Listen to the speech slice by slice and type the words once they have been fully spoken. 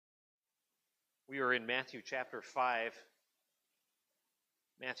We are in Matthew chapter 5.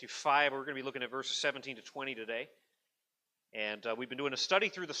 Matthew 5, we're going to be looking at verses 17 to 20 today. And we've been doing a study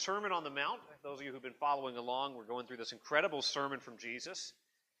through the Sermon on the Mount. Those of you who've been following along, we're going through this incredible sermon from Jesus.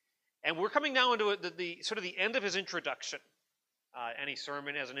 And we're coming now into the sort of the end of his introduction. Any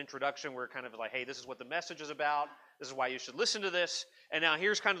sermon has an introduction where kind of like, hey, this is what the message is about. This is why you should listen to this. And now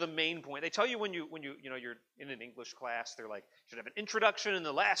here's kind of the main point. They tell you when you're in an English class, they're like, you should have an introduction, and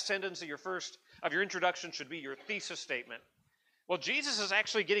the last sentence of your introduction should be your thesis statement. Well, Jesus is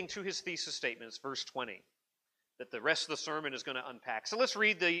actually getting to his thesis statement. It's verse 20 that the rest of the sermon is going to unpack. So let's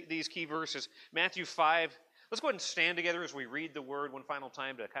read these key verses. Matthew 5. Let's go ahead and stand together as we read the word one final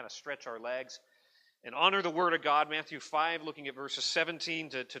time to kind of stretch our legs and honor the word of God. Matthew 5, looking at verses 17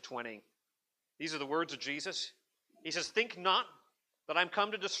 to 20. These are the words of Jesus. He says, "Think not that I'm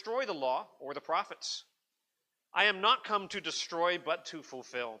come to destroy the law or the prophets. I am not come to destroy, but to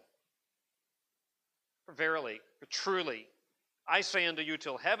fulfill. For verily, for truly, I say unto you,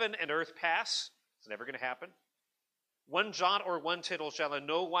 till heaven and earth pass," it's never going to happen, "one jot or one tittle shall in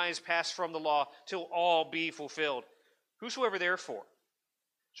no wise pass from the law, till all be fulfilled. Whosoever therefore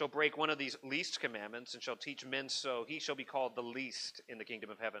shall break one of these least commandments, and shall teach men so, he shall be called the least in the kingdom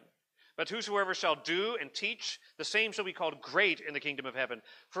of heaven. But whosoever shall do and teach, the same shall be called great in the kingdom of heaven.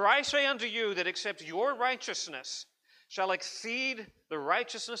 For I say unto you, that except your righteousness shall exceed the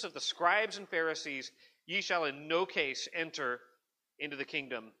righteousness of the scribes and Pharisees, ye shall in no case enter into the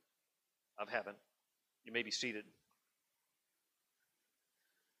kingdom of heaven." You may be seated.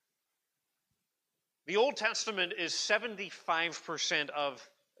 The Old Testament is 75% of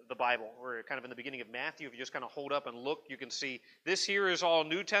the Bible. We're kind of in the beginning of Matthew. If you just kind of hold up and look, you can see this here is all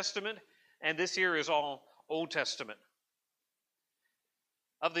New Testament, and this here is all Old Testament.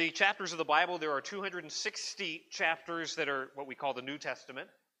 Of the chapters of the Bible, there are 260 chapters that are what we call the New Testament,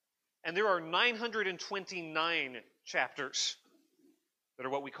 and there are 929 chapters that are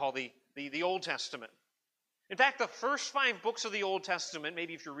what we call the Old Testament. In fact, the first 5 books of the Old Testament,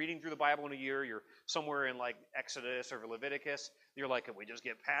 maybe if you're reading through the Bible in a year, you're somewhere in like Exodus or Leviticus, you're like, can we just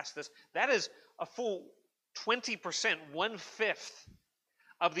get past this? That is a full 20%, 1/5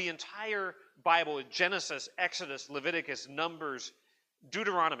 of the entire Bible: Genesis, Exodus, Leviticus, Numbers,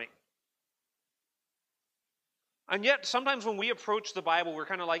 Deuteronomy. And yet, sometimes when we approach the Bible, we're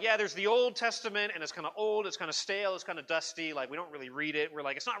kind of like, yeah, there's the Old Testament, and it's kind of old, it's kind of stale, it's kind of dusty, like we don't really read it. We're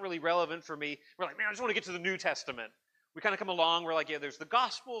like, it's not really relevant for me. We're like, man, I just want to get to the New Testament. We kind of come along, we're like, yeah, there's the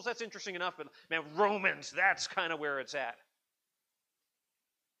Gospels, that's interesting enough, but man, Romans, that's kind of where it's at.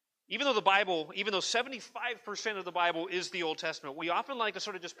 Even though 75% of the Bible is the Old Testament, we often like to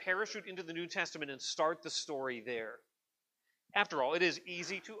sort of just parachute into the New Testament and start the story there. After all, it is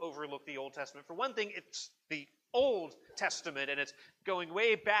easy to overlook the Old Testament. For one thing, it's the Old Testament, and it's going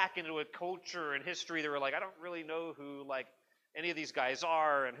way back into a culture and history that were like, I don't really know who like any of these guys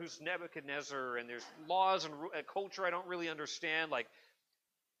are, and who's Nebuchadnezzar, and there's laws and culture I don't really understand. Like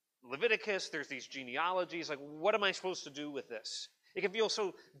Leviticus, there's these genealogies. Like, what am I supposed to do with this? It can feel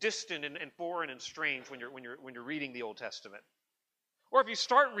so distant and foreign and strange when you're reading the Old Testament. Or if you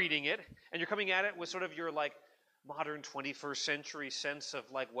start reading it and you're coming at it with sort of your like modern 21st century sense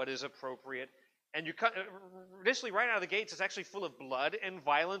of like what is appropriate, and you initially right out of the gates, it's actually full of blood and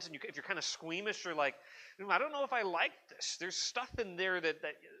violence. And if you're kind of squeamish, you're like, I don't know if I like this. There's stuff in there that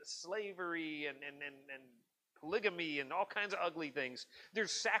slavery and polygamy and all kinds of ugly things.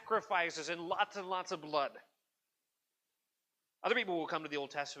 There's sacrifices and lots of blood. Other people will come to the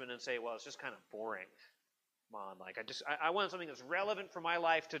Old Testament and say, well, it's just kind of boring. Come on, like I want something that's relevant for my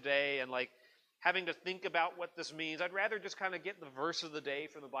life today, and like having to think about what this means. I'd rather just kind of get the verse of the day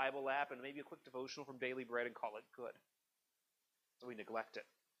from the Bible app and maybe a quick devotional from Daily Bread and call it good. So we neglect it.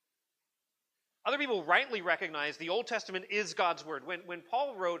 Other people rightly recognize the Old Testament is God's Word. When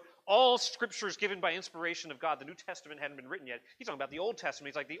Paul wrote, all Scripture is given by inspiration of God, the New Testament hadn't been written yet. He's talking about the Old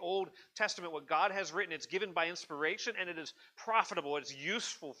Testament. He's like, the Old Testament, what God has written, it's given by inspiration, and it is profitable, it's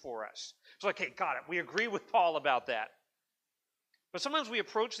useful for us. So like, okay, got it. We agree with Paul about that. But sometimes we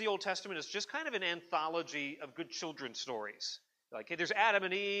approach the Old Testament as just kind of an anthology of good children's stories. Like, hey, there's Adam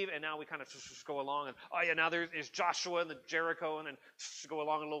and Eve, and now we kind of just go along, and oh yeah, now there's Joshua and the Jericho, and then just go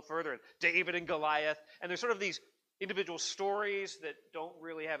along a little further, and David and Goliath, and there's sort of these individual stories that don't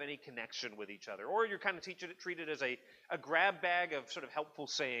really have any connection with each other. Or you're kind of treated as a grab bag of sort of helpful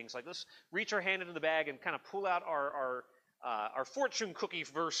sayings, like let's reach our hand into the bag and kind of pull out our fortune cookie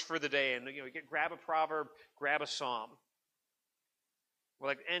verse for the day, and grab a proverb, grab a psalm.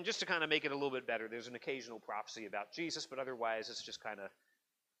 And just to kind of make it a little bit better, there's an occasional prophecy about Jesus, but otherwise it's just kind of...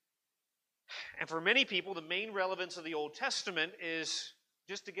 And for many people, the main relevance of the Old Testament is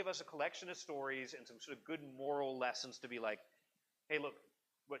just to give us a collection of stories and some sort of good moral lessons to be like, hey, look,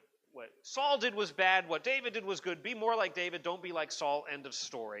 what Saul did was bad, what David did was good. Be more like David, don't be like Saul, end of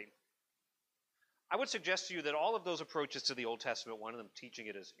story. I would suggest to you that all of those approaches to the Old Testament, one of them teaching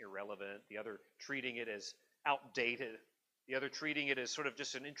it as irrelevant, the other treating it as outdated, the other treating it as sort of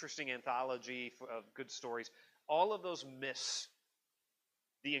just an interesting anthology of good stories, all of those miss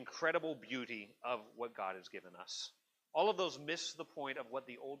the incredible beauty of what God has given us. All of those miss the point of what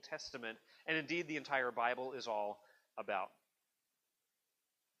the Old Testament, and indeed the entire Bible, is all about.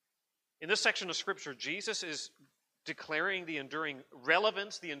 In this section of Scripture, Jesus is declaring the enduring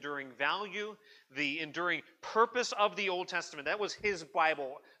relevance, the enduring value, the enduring purpose of the Old Testament. That was his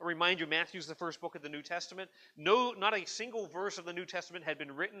Bible. I remind you, Matthew's the first book of the New Testament. No, not a single verse of the New Testament had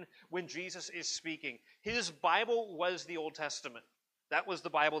been written when Jesus is speaking. His Bible was the Old Testament. That was the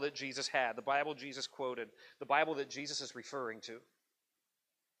Bible that Jesus had, the Bible Jesus quoted, the Bible that Jesus is referring to.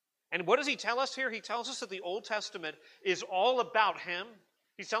 And what does he tell us here? He tells us that the Old Testament is all about him.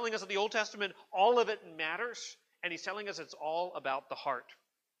 He's telling us that the Old Testament, all of it matters, and he's telling us it's all about the heart.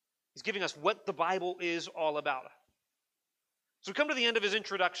 He's giving us what the Bible is all about. So we come to the end of his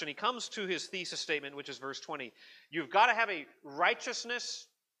introduction. He comes to his thesis statement, which is verse 20. You've got to have a righteousness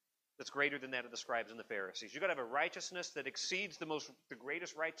that's greater than that of the scribes and the Pharisees. You've got to have a righteousness that exceeds the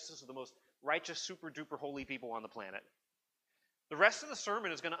greatest righteousness of the most righteous, super-duper holy people on the planet. The rest of the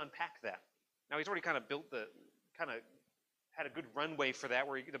sermon is going to unpack that. Now, he's already kind of had a good runway for that,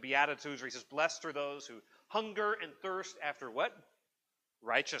 where the Beatitudes, where he says, blessed are those who hunger and thirst after what?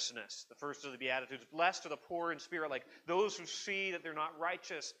 Righteousness. The first of the Beatitudes. Blessed are the poor in spirit, like those who see that they're not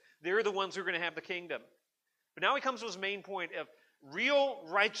righteous. They're the ones who are going to have the kingdom. But now he comes to his main point of real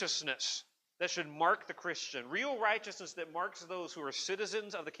righteousness that should mark the Christian. Real righteousness that marks those who are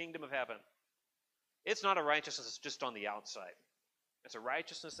citizens of the kingdom of heaven. It's not a righteousness that's just on the outside. It's a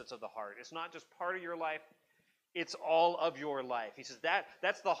righteousness that's of the heart. It's not just part of your life. It's all of your life. He says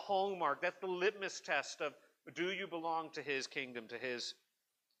that's the hallmark. That's the litmus test of, do you belong to his kingdom,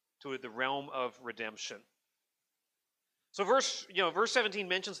 to the realm of redemption? So verse 17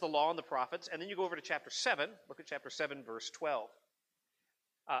 mentions the law and the prophets, and then you go over to chapter 7. Look at chapter 7, verse 12.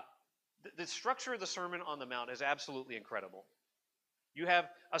 The structure of the Sermon on the Mount is absolutely incredible. You have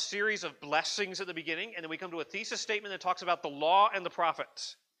a series of blessings at the beginning, and then we come to a thesis statement that talks about the law and the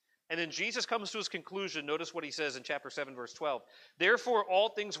prophets. And then Jesus comes to his conclusion. Notice what he says in chapter 7, verse 12. Therefore, all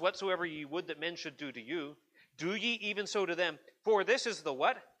things whatsoever ye would that men should do to you, do ye even so to them. For this is the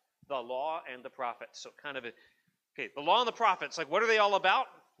what? The law and the prophets. So kind of the law and the prophets, like what are they all about?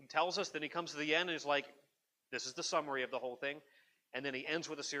 He tells us, then he comes to the end and he's like, this is the summary of the whole thing. And then he ends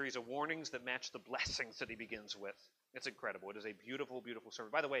with a series of warnings that match the blessings that he begins with. It's incredible. It is a beautiful, beautiful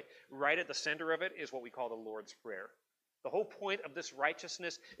sermon. By the way, right at the center of it is what we call the Lord's Prayer. The whole point of this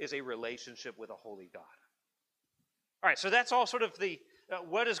righteousness is a relationship with a holy God. All right, so that's all sort of the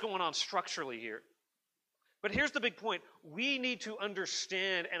what is going on structurally here. But here's the big point. We need to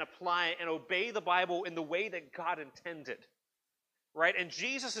understand and apply and obey the Bible in the way that God intended. Right? And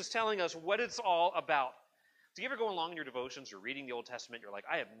Jesus is telling us what it's all about. Do you ever go along in your devotions, you're reading the Old Testament, you're like,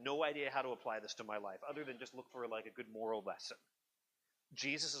 I have no idea how to apply this to my life, other than just look for like a good moral lesson.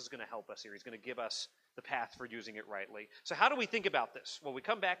 Jesus is going to help us here. He's going to give us the path for using it rightly. So how do we think about this? Well, we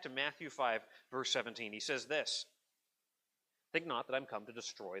come back to Matthew 5, verse 17. He says this, think not that I'm come to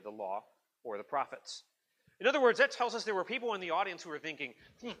destroy the law or the prophets. In other words, that tells us there were people in the audience who were thinking,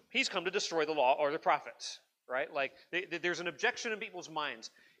 he's come to destroy the law or the prophets. Right? Like, there's an objection in people's minds.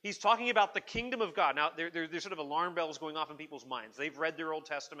 He's talking about the kingdom of God. Now, there's sort of alarm bells going off in people's minds. They've read their Old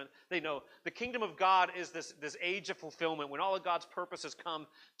Testament. They know the kingdom of God is this age of fulfillment. When all of God's purposes come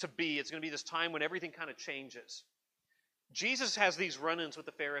to be, it's going to be this time when everything kind of changes. Jesus has these run-ins with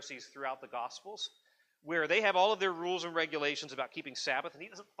the Pharisees throughout the Gospels, where they have all of their rules and regulations about keeping Sabbath, and he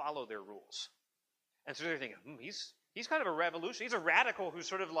doesn't follow their rules. And so they're thinking, he's kind of a revolution. He's a radical who's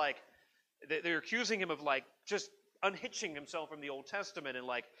sort of like, they're accusing him of like just unhitching himself from the Old Testament and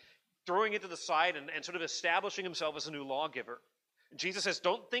like throwing it to the side and sort of establishing himself as a new lawgiver. And Jesus says,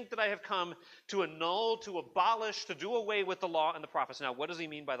 don't think that I have come to annul, to abolish, to do away with the law and the prophets. Now, what does he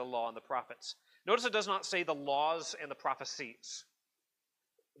mean by the law and the prophets? Notice it does not say the laws and the prophecies.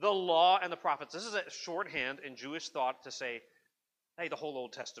 The law and the prophets. This is a shorthand in Jewish thought to say, hey, the whole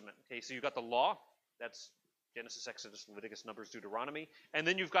Old Testament. Okay, so you've got the law. That's Genesis, Exodus, Leviticus, Numbers, Deuteronomy. And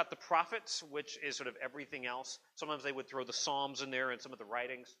then you've got the prophets, which is sort of everything else. Sometimes they would throw the Psalms in there and some of the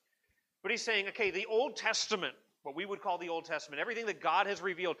writings. But he's saying, okay, the Old Testament, what we would call the Old Testament, everything that God has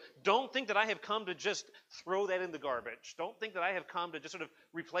revealed, don't think that I have come to just throw that in the garbage. Don't think that I have come to just sort of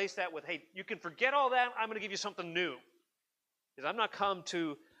replace that with, hey, you can forget all that. I'm going to give you something new. is I've not come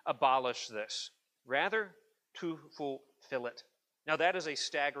to abolish this, rather to fulfill it. Now that is a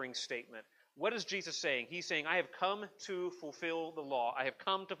staggering statement. What is Jesus saying? He's saying, I have come to fulfill the law. I have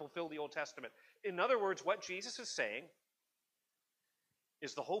come to fulfill the Old Testament. In other words, what Jesus is saying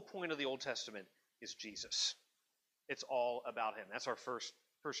is the whole point of the Old Testament is Jesus. It's all about him. That's our first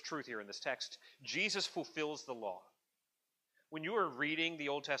truth here in this text. Jesus fulfills the law. When you are reading the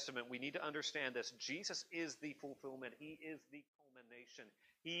Old Testament, we need to understand this. Jesus is the fulfillment. He is the culmination.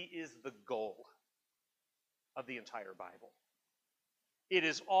 He is the goal of the entire Bible. It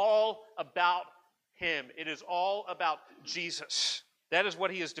is all about him. It is all about Jesus. That is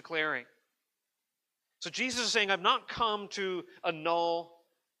what he is declaring. So Jesus is saying, I've not come to annul,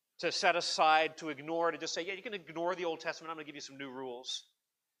 to set aside, to ignore, to just say, yeah, you can ignore the Old Testament. I'm going to give you some new rules.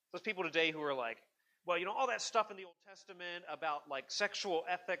 Those people today who are like, well, you know, all that stuff in the Old Testament about like sexual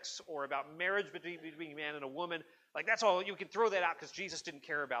ethics or about marriage between a man and a woman, like that's all, you can throw that out because Jesus didn't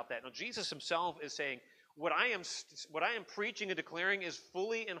care about that. No, Jesus himself is saying, what I am preaching and declaring is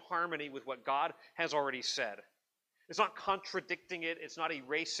fully in harmony with what God has already said. It's not contradicting it. It's not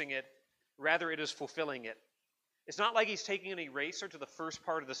erasing it. Rather, it is fulfilling it. It's not like he's taking an eraser to the first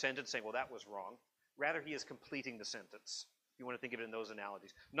part of the sentence saying, well, that was wrong. Rather, he is completing the sentence. You want to think of it in those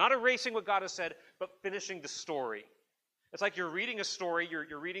analogies. Not erasing what God has said, but finishing the story. It's like you're reading a story,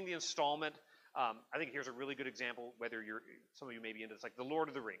 you're reading the installment. I think here's a really good example, whether some of you may be into this, like The Lord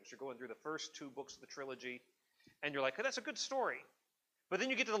of the Rings. You're going through the first 2 books of the trilogy, and you're like, oh, that's a good story. But then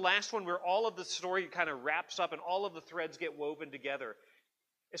you get to the last one where all of the story kind of wraps up and all of the threads get woven together.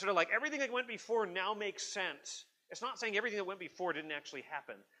 It's sort of like everything that went before now makes sense. It's not saying everything that went before didn't actually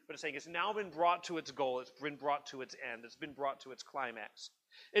happen, but it's saying it's now been brought to its goal, it's been brought to its end, it's been brought to its climax.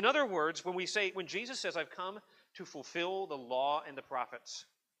 In other words, when Jesus says, I've come to fulfill the law and the prophets,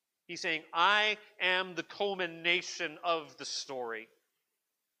 he's saying, I am the culmination of the story.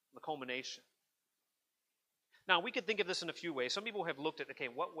 The culmination. Now, we could think of this in a few ways. Some people have looked at, okay,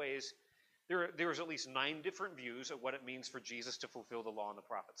 what ways, there's at least 9 different views of what it means for Jesus to fulfill the law and the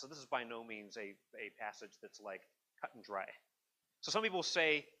prophets. So this is by no means a passage that's like cut and dry. So some people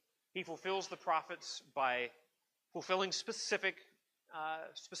say he fulfills the prophets by fulfilling specific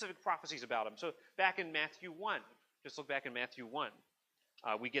prophecies about him. So back in Matthew 1, just look back in Matthew 1,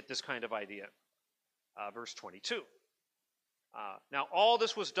 we get this kind of idea. Verse 22. Now all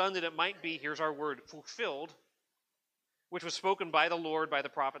this was done that it might be, here's our word, fulfilled, which was spoken by the Lord, by the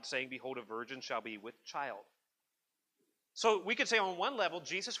prophet, saying, behold, a virgin shall be with child. So we could say on one level,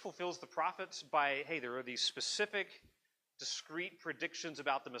 Jesus fulfills the prophets by, hey, there are these specific, discrete predictions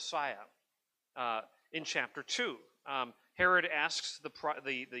about the Messiah. In chapter 2, Herod asks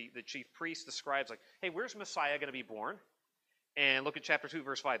the chief priests, the scribes, like, hey, where's Messiah going to be born? And look at chapter 2,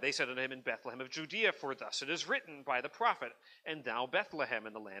 verse 5. They said unto him, in Bethlehem of Judea, for thus it is written by the prophet, and thou, Bethlehem,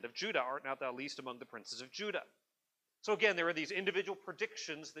 in the land of Judah, art not thou least among the princes of Judah. So again, there are these individual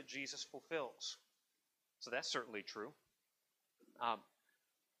predictions that Jesus fulfills. So that's certainly true.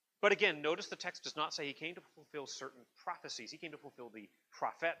 But again, notice the text does not say he came to fulfill certain prophecies. He came to fulfill the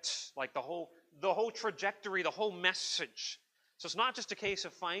prophets, like the whole trajectory, the whole message. So it's not just a case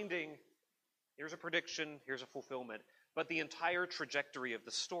of finding, here's a prediction, here's a fulfillment, but the entire trajectory of the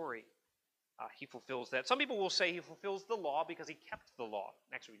story. He fulfills that. Some people will say he fulfills the law because he kept the law.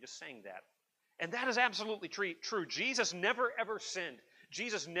 Actually, we just sang that. And that is absolutely true. Jesus never ever sinned.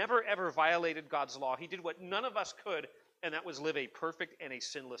 Jesus never ever violated God's law. He did what none of us could, and that was live a perfect and a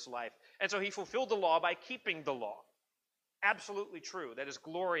sinless life. And so he fulfilled the law by keeping the law. Absolutely true. That is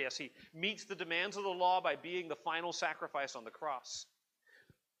glorious. He meets the demands of the law by being the final sacrifice on the cross.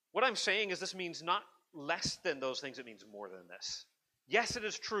 What I'm saying is this means not less than those things, it means more than this. Yes, it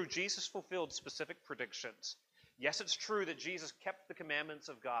is true. Jesus fulfilled specific predictions. Yes, it's true that Jesus kept the commandments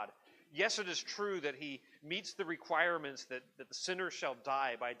of God. Yes, it is true that he meets the requirements that the sinner shall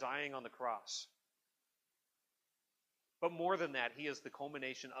die by dying on the cross. But more than that, he is the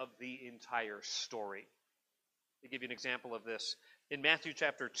culmination of the entire story. To give you an example of this, in Matthew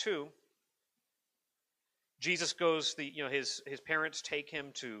chapter 2, Jesus goes, his parents take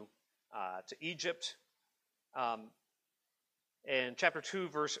him to Egypt. And chapter 2,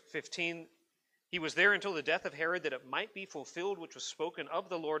 verse 15, he was there until the death of Herod, that it might be fulfilled which was spoken of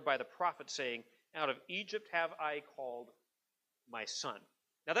the Lord by the prophet, saying, out of Egypt have I called my son.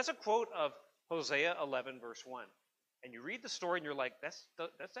 Now that's a quote of Hosea 11, verse 1. And you read the story and you're like, that's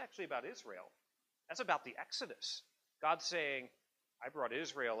actually about Israel. That's about the Exodus. God's saying, I brought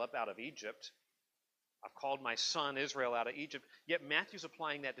Israel up out of Egypt. I've called my son Israel out of Egypt. Yet Matthew's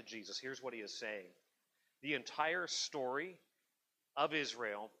applying that to Jesus. Here's what he is saying. The entire story of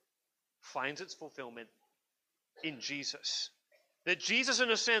Israel finds its fulfillment in Jesus. That Jesus,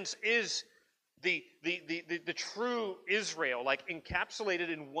 in a sense, is the true Israel, like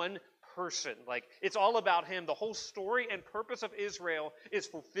encapsulated in one person. Like it's all about him. The whole story and purpose of Israel is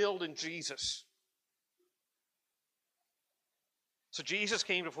fulfilled in Jesus. So Jesus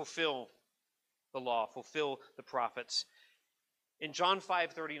came to fulfill the law, fulfill the prophets. In John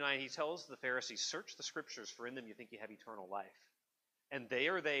 5:39, he tells the Pharisees, "Search the scriptures, for in them you think you have eternal life. And they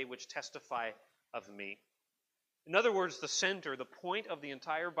are they which testify of me." In other words, the center, the point of the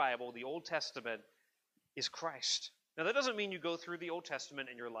entire Bible, the Old Testament, is Christ. Now, that doesn't mean you go through the Old Testament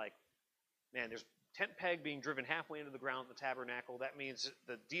and you're like, man, there's a tent peg being driven halfway into the ground in the tabernacle. That means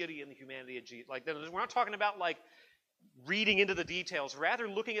the deity and the humanity of Jesus. Like, we're not talking about like reading into the details, rather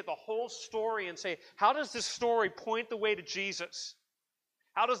looking at the whole story and say, how does this story point the way to Jesus?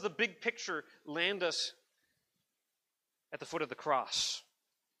 How does the big picture land us at the foot of the cross?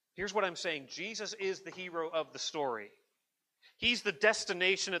 Here's what I'm saying. Jesus is the hero of the story. He's the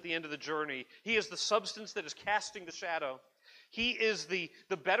destination at the end of the journey. He is the substance that is casting the shadow. He is the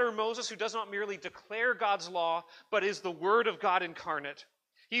better Moses who does not merely declare God's law, but is the Word of God incarnate.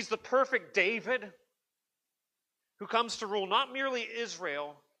 He's the perfect David who comes to rule not merely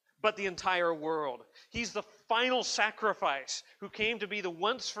Israel, but the entire world. He's the final sacrifice who came to be the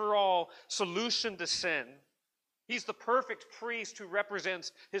once-for-all solution to sin. He's the perfect priest who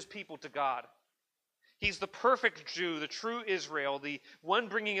represents his people to God. He's the perfect Jew, the true Israel, the one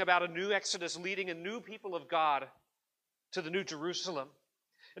bringing about a new Exodus, leading a new people of God to the new Jerusalem.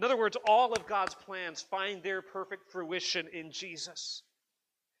 In other words, all of God's plans find their perfect fruition in Jesus.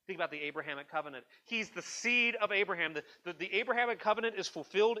 Think about the Abrahamic covenant. He's the seed of Abraham. The Abrahamic covenant is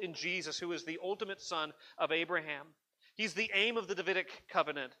fulfilled in Jesus, who is the ultimate son of Abraham. He's the aim of the Davidic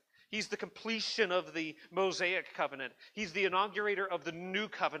covenant. He's the completion of the Mosaic covenant. He's the inaugurator of the new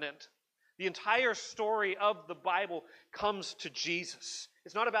covenant. The entire story of the Bible comes to Jesus.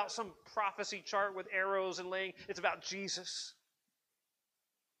 It's not about some prophecy chart with arrows and laying. It's about Jesus.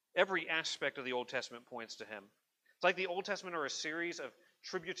 Every aspect of the Old Testament points to him. It's like the Old Testament are a series of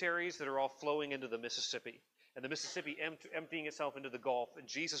tributaries that are all flowing into the Mississippi. And the Mississippi emptying itself into the Gulf. And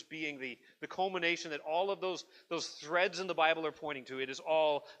Jesus being the culmination that all of those threads in the Bible are pointing to. It is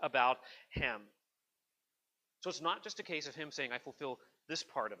all about him. So it's not just a case of him saying, I fulfill this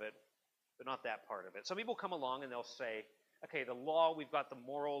part of it, but not that part of it. Some people come along and they'll say, okay, the law, we've got the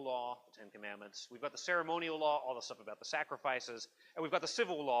moral law, the Ten Commandments. We've got the ceremonial law, all the stuff about the sacrifices. And we've got the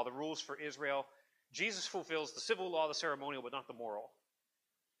civil law, the rules for Israel. Jesus fulfills the civil law, the ceremonial, but not the moral.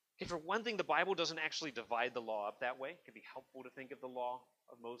 Okay, for one thing, the Bible doesn't actually divide the law up that way. It can be helpful to think of the law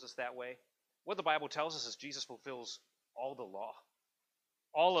of Moses that way. What the Bible tells us is Jesus fulfills all the law.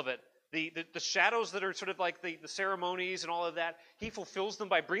 All of it. The shadows that are sort of like the ceremonies and all of that, he fulfills them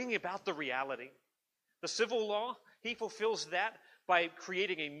by bringing about the reality. The civil law, he fulfills that by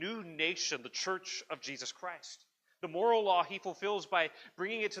creating a new nation, the church of Jesus Christ. The moral law he fulfills by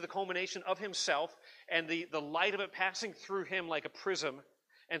bringing it to the culmination of himself and the light of it passing through him like a prism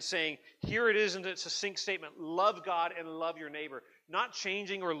and saying, here it is in its succinct statement, love God and love your neighbor. Not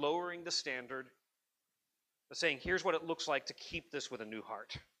changing or lowering the standard, but saying, here's what it looks like to keep this with a new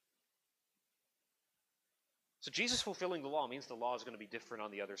heart. So Jesus fulfilling the law means the law is going to be different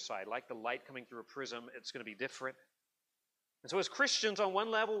on the other side. Like the light coming through a prism, it's going to be different. And so as Christians, on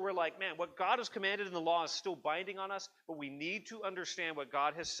one level, we're like, man, what God has commanded in the law is still binding on us, but we need to understand what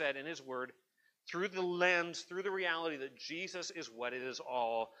God has said in his word through the lens, through the reality that Jesus is what it is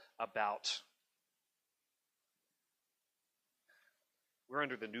all about. We're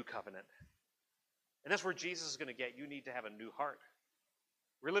under the new covenant. And that's where Jesus is going to get. You need to have a new heart.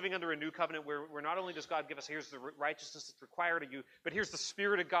 We're living under a new covenant where not only does God give us, here's the righteousness that's required of you, but here's the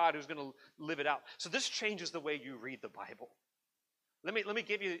Spirit of God who's going to live it out. So this changes the way you read the Bible. Let me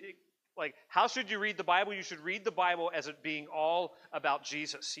give you, like, how should you read the Bible? You should read the Bible as it being all about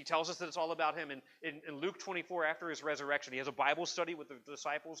Jesus. He tells us that it's all about him. In Luke 24, after his resurrection, he has a Bible study with the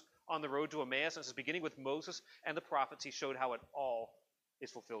disciples on the road to Emmaus. And it says, beginning with Moses and the prophets, he showed how it all is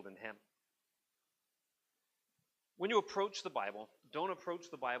fulfilled in him. When you approach the Bible, don't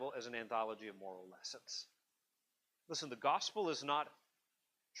approach the Bible as an anthology of moral lessons. Listen, the gospel is not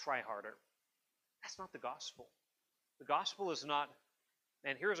try harder. That's not the gospel. The gospel is not,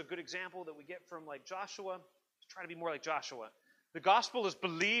 and here's a good example that we get from like Joshua. Try to be more like Joshua. The gospel is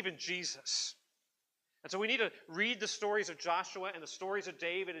believe in Jesus. And so we need to read the stories of Joshua and the stories of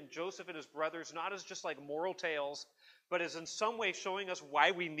David and Joseph and his brothers, not as just like moral tales, but as in some way showing us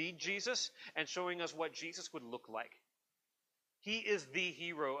why we need Jesus and showing us what Jesus would look like. He is the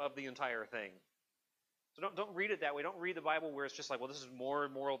hero of the entire thing. So don't read it that way. Don't read the Bible where it's just like, well, this is more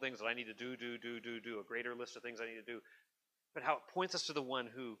moral things that I need to do, a greater list of things I need to do. but how it points us to the one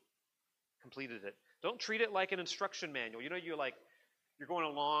who completed it. Don't treat it like an instruction manual. You're going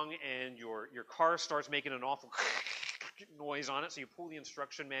along and your car starts making an awful noise on it, so you pull the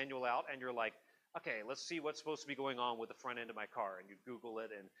instruction manual out and you're like, okay, let's see what's supposed to be going on with the front end of my car. And you Google it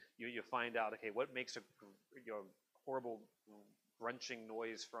and you find out, okay, what makes a horrible grunching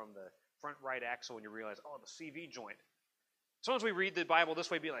noise from the front right axle, and you realize, oh, the CV joint. Sometimes we read the Bible this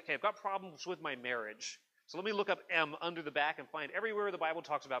way, be like, hey, I've got problems with my marriage. So let me look up M under the back and find everywhere the Bible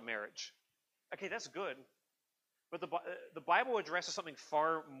talks about marriage. Okay, that's good. But the Bible addresses something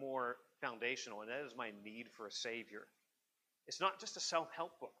far more foundational, and that is my need for a Savior. It's not just a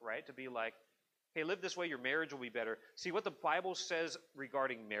self-help book, right? To be like, hey, live this way, your marriage will be better. See, what the Bible says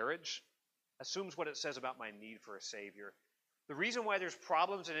regarding marriage assumes what it says about my need for a Savior. The reason why there's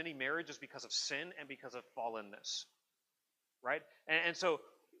problems in any marriage is because of sin and because of fallenness, right? And so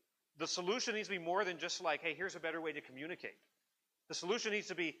the solution needs to be more than just like, hey, here's a better way to communicate. The solution needs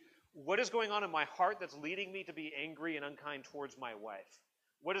to be, what is going on in my heart that's leading me to be angry and unkind towards my wife?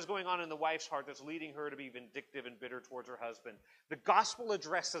 What is going on in the wife's heart that's leading her to be vindictive and bitter towards her husband? The gospel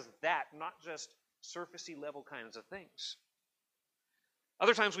addresses that, not just surfacey level kinds of things.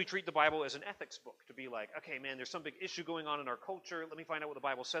 Other times we treat the Bible as an ethics book, to be like, okay, man, there's some big issue going on in our culture. Let me find out what the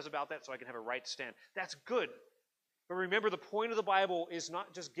Bible says about that so I can have a right stand. That's good. But remember, the point of the Bible is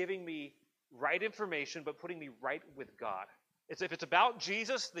not just giving me right information, but putting me right with God. If it's about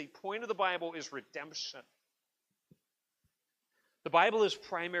Jesus, the point of the Bible is redemption. The Bible is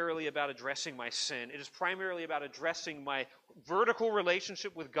primarily about addressing my sin. It is primarily about addressing my vertical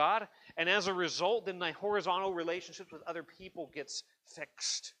relationship with God, and as a result, then my horizontal relationships with other people gets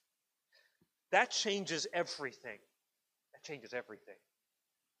fixed. That changes everything. That changes everything.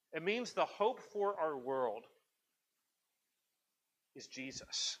 It means the hope for our world is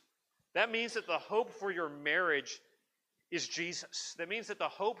Jesus. That means that the hope for your marriage is Jesus. That means that the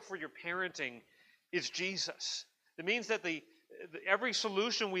hope for your parenting is Jesus. That means that every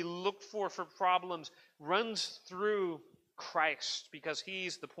solution we look for problems runs through Christ because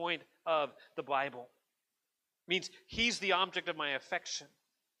He's the point of the Bible. It means He's the object of my affection.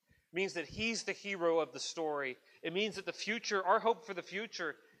 It means that He's the hero of the story. It means that the future, our hope for the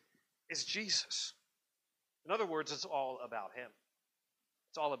future, is Jesus. In other words, it's all about Him.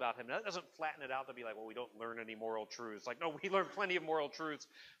 It's all about Him. Now, that doesn't flatten it out to be like, well, we don't learn any moral truths. Like, no, we learn plenty of moral truths,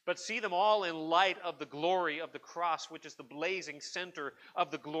 but see them all in light of the glory of the cross, which is the blazing center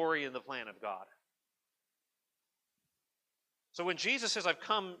of the glory and the plan of God. So when Jesus says, I've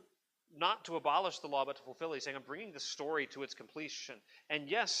come not to abolish the law, but to fulfill it, He's saying, I'm bringing the story to its completion. And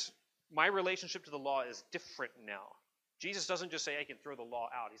yes, my relationship to the law is different now. Jesus doesn't just say, I can throw the law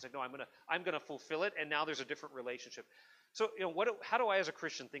out. He's like, no, I'm going to fulfill it, and now there's a different relationship. So, how do I as a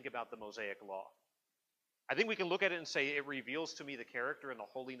Christian think about the Mosaic Law? I think we can look at it and say it reveals to me the character and the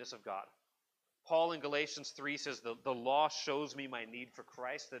holiness of God. Paul in Galatians 3 says the law shows me my need for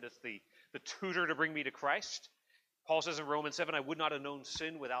Christ, that it's the tutor to bring me to Christ. Paul says in Romans 7, I would not have known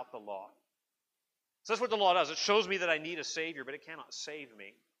sin without the law. So that's what the law does. It shows me that I need a Savior, but it cannot save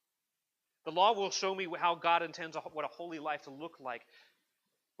me. The law will show me how God intends what a holy life to look like.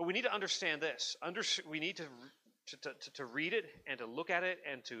 But we need to understand this. We need to read it and to look at it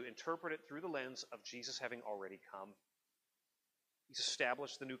and to interpret it through the lens of Jesus having already come. He's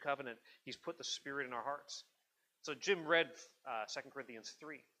established the new covenant. He's put the Spirit in our hearts. So Jim read 2 Corinthians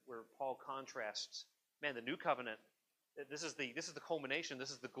 3, where Paul contrasts, man, the new covenant, this is the culmination,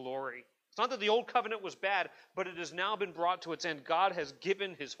 this is the glory. It's not that the old covenant was bad, but it has now been brought to its end. God has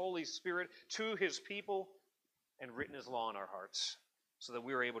given His Holy Spirit to His people and written His law in our hearts so that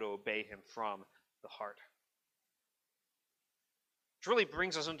we are able to obey Him from the heart. Which really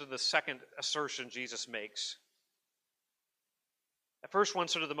brings us into the second assertion Jesus makes. The first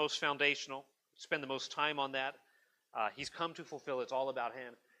one's sort of the most foundational. Spend the most time on that. He's come to fulfill. It's all about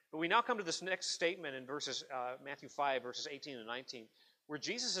Him. But we now come to this next statement in Matthew 5, verses 18 and 19, where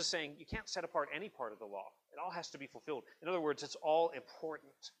Jesus is saying you can't set apart any part of the law. It all has to be fulfilled. In other words, it's all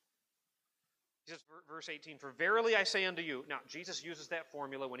important. He says, verse 18, for verily I say unto you. Now, Jesus uses that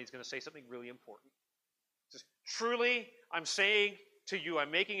formula when He's going to say something really important. He says, truly, I'm saying to you,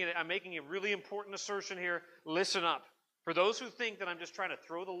 I'm making a really important assertion here. Listen up. For those who think that I'm just trying to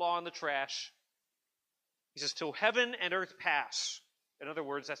throw the law in the trash, He says, till heaven and earth pass. In other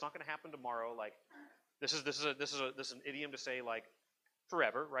words, that's not going to happen tomorrow. Like, this is an idiom to say like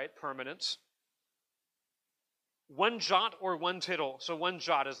forever, right? Permanence. One jot or one tittle. So one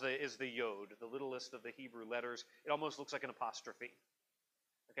jot is the yod, the littlest of the Hebrew letters. It almost looks like an apostrophe.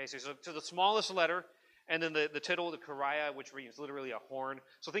 Okay, so to the smallest letter, and then the tittle, the kariah, which means literally a horn.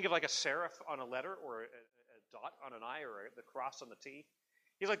 So think of like a serif on a letter or dot on an I or the cross on the T.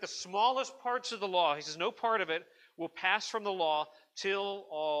 He's like the smallest parts of the law. He says no part of it will pass from the law till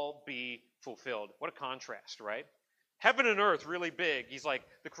all be fulfilled. What a contrast, right? Heaven and earth, really big. He's like,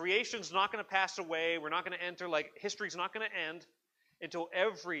 the creation's not going to pass away. We're not going to enter, like, history's not going to end until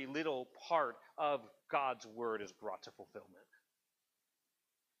every little part of God's word is brought to fulfillment.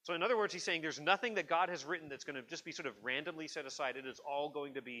 So in other words, he's saying there's nothing that God has written that's going to just be sort of randomly set aside. It is all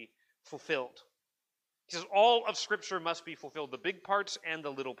going to be fulfilled. He says all of Scripture must be fulfilled, the big parts and the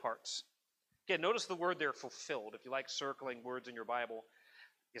little parts. Again, notice the word there, fulfilled. If you like circling words in your Bible,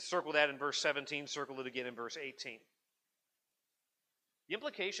 you circle that in verse 17, circle it again in verse 18. The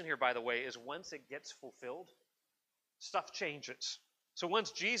implication here, by the way, is once it gets fulfilled, stuff changes. So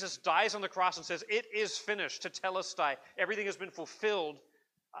once Jesus dies on the cross and says, it is finished, tetelestai, everything has been fulfilled,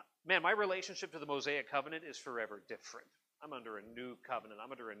 man, my relationship to the Mosaic covenant is forever different. I'm under a new covenant.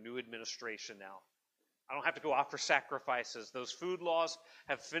 I'm under a new administration now. I don't have to go offer sacrifices. Those food laws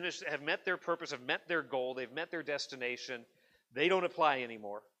have met their purpose, have met their goal, they've met their destination. They don't apply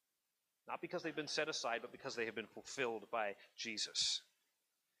anymore. Not because they've been set aside, but because they have been fulfilled by Jesus.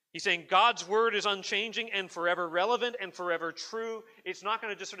 He's saying God's word is unchanging and forever relevant and forever true. It's not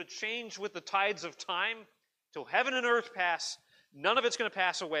going to just sort of change with the tides of time. Till heaven and earth pass, none of it's going to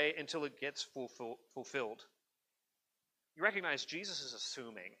pass away until it gets fulfilled. You recognize Jesus is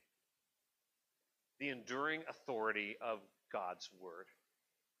assuming the enduring authority of God's word.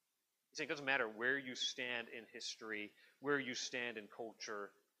 He's saying it doesn't matter where you stand in history, where you stand in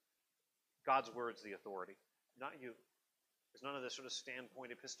culture, God's word's the authority, not you. There's none of this sort of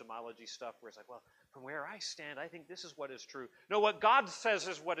standpoint epistemology stuff where it's like, well, from where I stand, I think this is what is true. No, what God says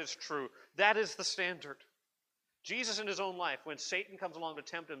is what is true. That is the standard. Jesus in his own life, when Satan comes along to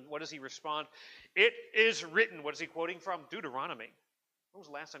tempt him, what does he respond? It is written. What is he quoting from? Deuteronomy. When was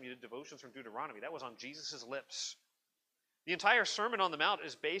the last time you did devotions from Deuteronomy? That was on Jesus' lips. The entire Sermon on the Mount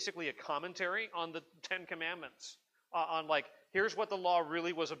is basically a commentary on the Ten Commandments. On like, here's what the law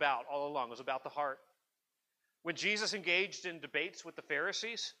really was about all along. It was about the heart. When Jesus engaged in debates with the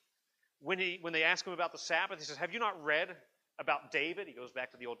Pharisees, when they ask him about the Sabbath, he says, have you not read about David? He goes back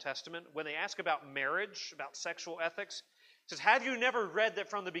to the Old Testament. When they ask about marriage, about sexual ethics, he says, have you never read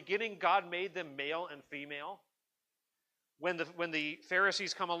that from the beginning God made them male and female? When the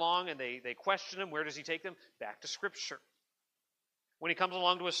Pharisees come along and they question him, where does he take them? Back to Scripture. When he comes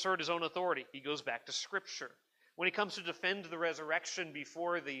along to assert his own authority, he goes back to Scripture. When he comes to defend the resurrection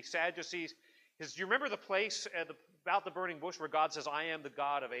before the Sadducees, do you remember the place about the burning bush where God says, I am the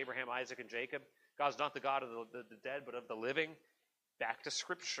God of Abraham, Isaac, and Jacob? God's not the God of the dead, but of the living. Back to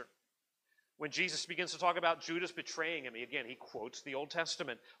Scripture. When Jesus begins to talk about Judas betraying him, again, he quotes the Old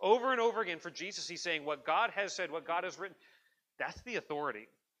Testament. Over and over again for Jesus, he's saying what God has said, what God has written, that's the authority.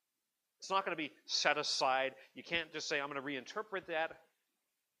 It's not going to be set aside. You can't just say, I'm going to reinterpret that.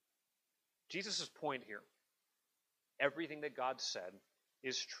 Jesus' point here, everything that God said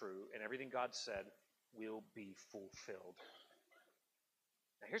is true, and everything God said will be fulfilled.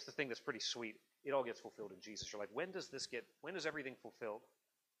 Now here's the thing that's pretty sweet. It all gets fulfilled in Jesus. You're like, when does everything fulfilled?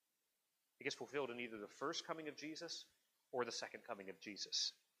 It gets fulfilled in either the first coming of Jesus or the second coming of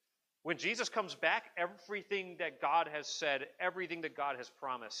Jesus. When Jesus comes back, everything that God has said, everything that God has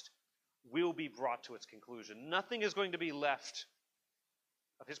promised will be brought to its conclusion. Nothing is going to be left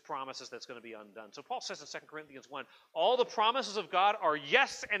of his promises that's going to be undone. So Paul says in 2 Corinthians 1, all the promises of God are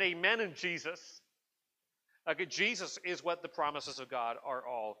yes and amen in Jesus. Jesus is what the promises of God are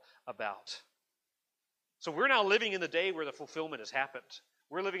all about. So we're now living in the day where the fulfillment has happened.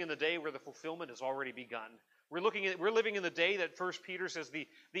 We're living in the day where the fulfillment has already begun. We're living in the day that 1 Peter says the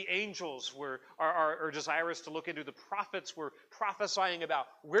angels are desirous to look into, the prophets were prophesying about.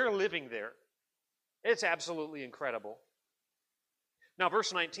 We're living there. It's absolutely incredible. Now,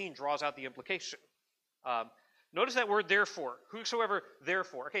 verse 19 draws out the implication. Notice that word therefore. Whosoever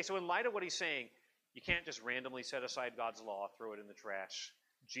therefore. Okay, so in light of what he's saying, you can't just randomly set aside God's law, throw it in the trash.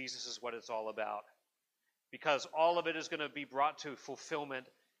 Jesus is what it's all about. Because all of it is going to be brought to fulfillment.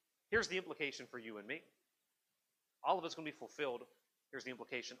 Here's the implication for you and me. All of it's going to be fulfilled. Here's the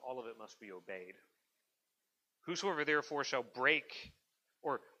implication. All of it must be obeyed. Whosoever therefore shall break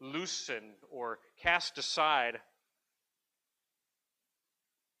or loosen or cast aside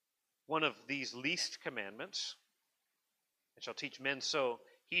one of these least commandments, and shall teach men so,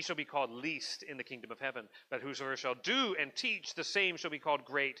 he shall be called least in the kingdom of heaven. But whosoever shall do and teach, the same shall be called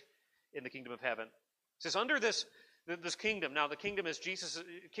great in the kingdom of heaven. It says, under this kingdom, now the kingdom is Jesus.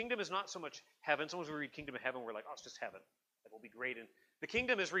 Kingdom is not so much heaven. Sometimes we read kingdom of heaven, we're like, oh, it's just heaven. That will be great. And the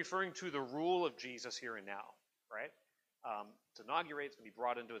kingdom is referring to the rule of Jesus here and now, right? to inaugurate. It's going to be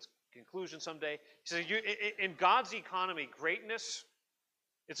brought into its conclusion someday. He says, in God's economy, greatness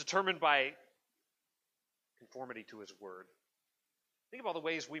is determined by conformity to his word. Think of all the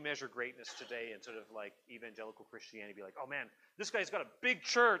ways we measure greatness today in sort of like evangelical Christianity. Be like, oh man, this guy's got a big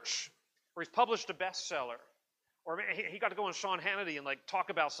church, or he's published a bestseller, or man, he got to go on Sean Hannity and like talk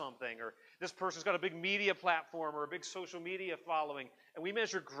about something, or this person's got a big media platform or a big social media following. And we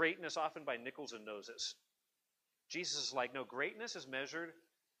measure greatness often by nickels and noses. Jesus is like, no, greatness is measured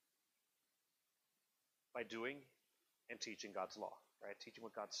by doing and teaching God's law, right? Teaching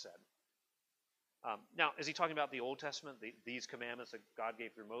what God said. Now, is he talking about the Old Testament, these commandments that God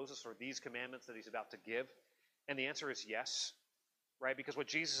gave through Moses, or these commandments that he's about to give? And the answer is yes, right? Because what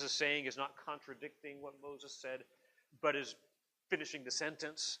Jesus is saying is not contradicting what Moses said, but is finishing the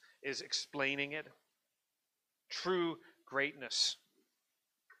sentence, is explaining it. True greatness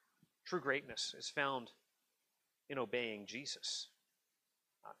is found in obeying Jesus.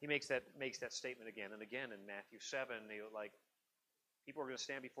 He makes that statement again and again in Matthew 7. People are going to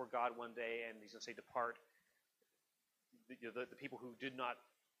stand before God one day, and he's going to say, "Depart, the people who did not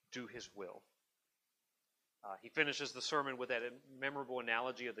do his will." He finishes the sermon with that memorable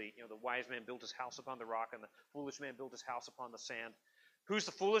analogy of the wise man built his house upon the rock, and the foolish man built his house upon the sand. Who's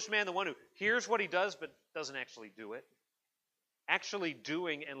the foolish man? The one who hears what he does but doesn't actually do it. Actually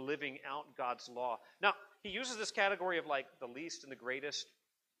doing and living out God's law. Now, he uses this category of like the least and the greatest.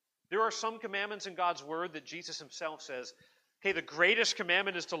 There are some commandments in God's word that Jesus himself says, okay, the greatest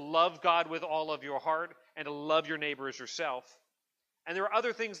commandment is to love God with all of your heart and to love your neighbor as yourself. And there are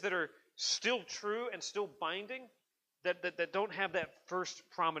other things that are still true and still binding that don't have that first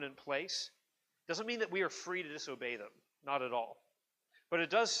prominent place. Doesn't mean that we are free to disobey them. Not at all. But it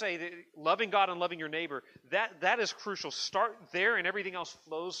does say that loving God and loving your neighbor, that is crucial. Start there and everything else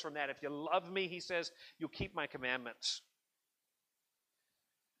flows from that. If you love me, he says, you'll keep my commandments.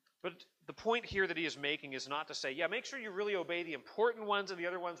 But the point here that he is making is not to say, yeah, make sure you really obey the important ones and the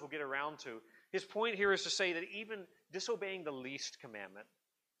other ones we'll get around to. His point here is to say that even disobeying the least commandment,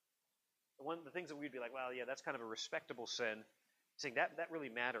 the things that we'd be like, well, yeah, that's kind of a respectable sin, saying that really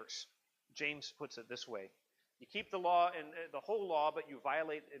matters. James puts it this way. You keep the law and the whole law, but you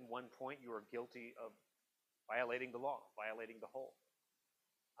violate in one point, you are guilty of violating the law, violating the whole.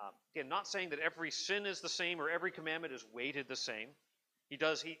 Again, not saying that every sin is the same or every commandment is weighted the same.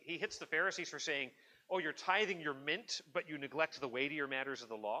 He hits the Pharisees for saying, oh, you're tithing your mint, but you neglect the weightier matters of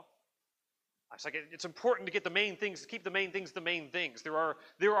the law. It's like it's important to get the main things, to keep the main things the main things.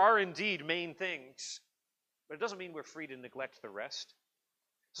 There are indeed main things, but it doesn't mean we're free to neglect the rest.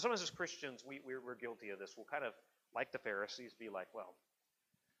 So sometimes as Christians, we're guilty of this. We'll kind of, like the Pharisees, be like, well,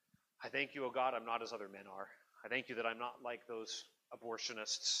 I thank you, O God, I'm not as other men are. I thank you that I'm not like those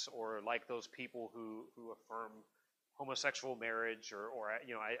abortionists or like those people who affirm homosexual marriage or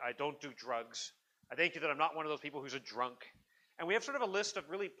I don't do drugs. I thank you that I'm not one of those people who's a drunk. And we have sort of a list of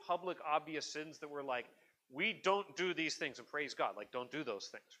really public, obvious sins that we're like, we don't do these things, and praise God, like don't do those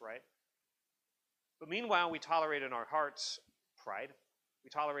things, right? But meanwhile, we tolerate in our hearts pride. We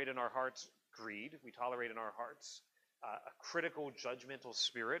tolerate in our hearts greed. We tolerate in our hearts a critical, judgmental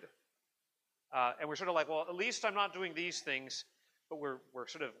spirit. And we're sort of like, well, at least I'm not doing these things, but we're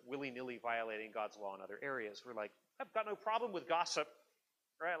sort of willy-nilly violating God's law in other areas. We're like, I've got no problem with gossip,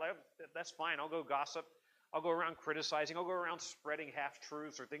 right? Like, that's fine. I'll go gossip. I'll go around criticizing. I'll go around spreading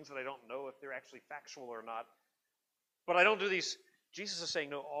half-truths or things that I don't know if they're actually factual or not. But I don't do these. Jesus is saying,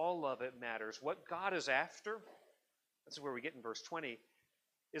 no, all of it matters. What God is after, this is where we get in verse 20,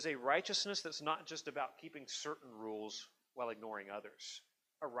 is a righteousness that's not just about keeping certain rules while ignoring others.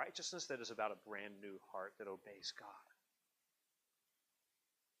 A righteousness that is about a brand new heart that obeys God.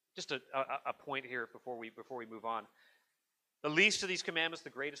 Just a point here before we move on. The least of these commandments, the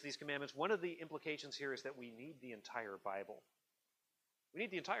greatest of these commandments, one of the implications here is that we need the entire Bible. We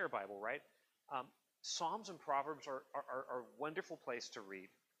need the entire Bible, right? Psalms and Proverbs are a wonderful place to read.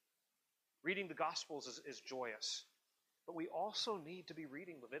 Reading the Gospels is joyous. But we also need to be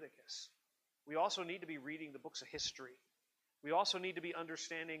reading Leviticus. We also need to be reading the books of history. We also need to be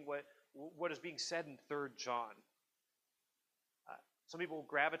understanding what is being said in 3 John. Some people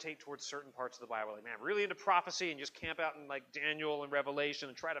gravitate towards certain parts of the Bible. Like, man, I'm really into prophecy and just camp out in like Daniel and Revelation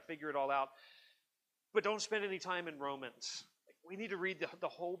and try to figure it all out. But don't spend any time in Romans. We need to read the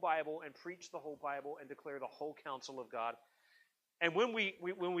whole Bible and preach the whole Bible and declare the whole counsel of God. And when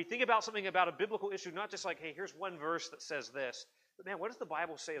we think about something about a biblical issue, not just like, hey, here's one verse that says this, but man, what does the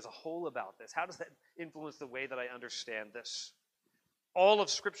Bible say as a whole about this? How does that influence the way that I understand this? All of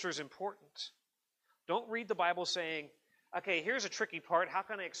Scripture is important. Don't read the Bible saying, okay, here's a tricky part. How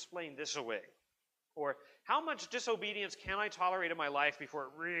can I explain this away? Or how much disobedience can I tolerate in my life before it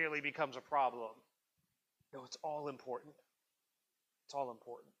really becomes a problem? No, it's all important. It's all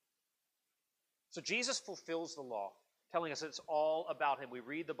important. So Jesus fulfills the law, telling us it's all about him. We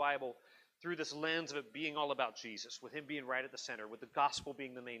read the Bible through this lens of it being all about Jesus, with him being right at the center, with the gospel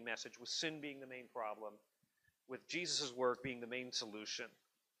being the main message, with sin being the main problem, with Jesus' work being the main solution.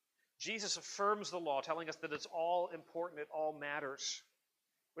 Jesus affirms the law, telling us that it's all important, it all matters.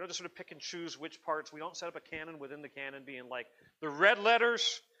 We don't just sort of pick and choose which parts. We don't set up a canon within the canon being like, the red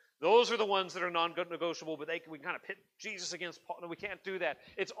letters, those are the ones that are non-negotiable, but we can kind of pit Jesus against Paul. No, we can't do that.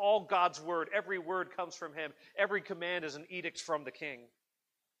 It's all God's word. Every word comes from him. Every command is an edict from the king.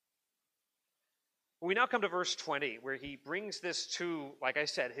 We now come to verse 20, where he brings this to, like I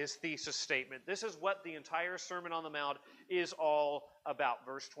said, his thesis statement. This is what the entire Sermon on the Mount is all about,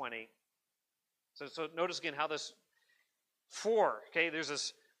 verse 20. So notice again how this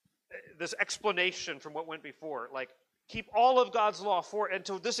there's this explanation from what went before. Like, keep all of God's law for it, and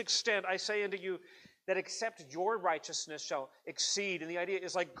to this extent I say unto you that except your righteousness shall exceed. And the idea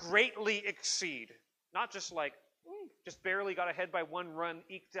is like greatly exceed. Not just like, just barely got ahead by one run,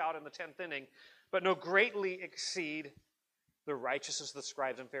 eked out in the 10th inning. But no, greatly exceed the righteousness of the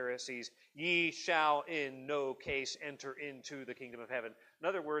scribes and Pharisees. Ye shall in no case enter into the kingdom of heaven. In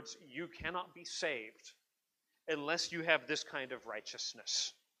other words, you cannot be saved unless you have this kind of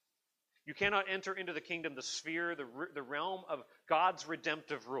righteousness. You cannot enter into the kingdom, the sphere, the realm of God's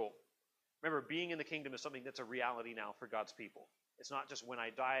redemptive rule. Remember, being in the kingdom is something that's a reality now for God's people. It's not just when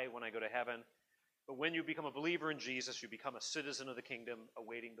I die, when I go to heaven. But when you become a believer in Jesus, you become a citizen of the kingdom,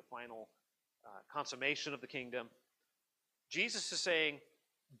 awaiting the final consummation of the kingdom. Jesus is saying,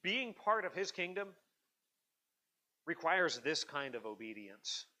 being part of his kingdom requires this kind of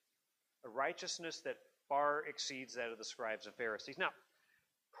obedience. A righteousness that far exceeds that of the scribes and Pharisees. Now,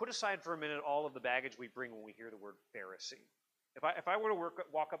 put aside for a minute all of the baggage we bring when we hear the word Pharisee. If I were to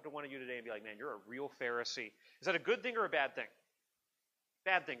walk up to one of you today and be like, man, you're a real Pharisee, is that a good thing or a bad thing?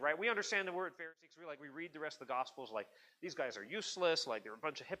 Bad thing, right? We understand the word Pharisee because we read the rest of the Gospels like, these guys are useless, like they're a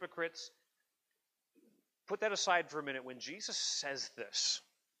bunch of hypocrites. Put that aside for a minute. When Jesus says this,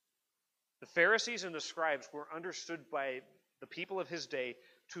 the Pharisees and the scribes were understood by the people of his day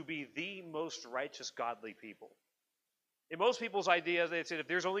to be the most righteous, godly people. In most people's idea, they said if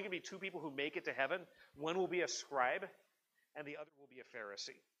there's only going to be two people who make it to heaven, one will be a scribe and the other will be a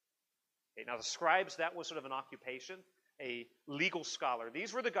Pharisee. Okay, now the scribes, that was sort of an occupation, a legal scholar.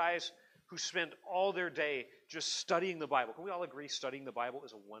 These were the guys who spent all their day just studying the Bible. Can we all agree studying the Bible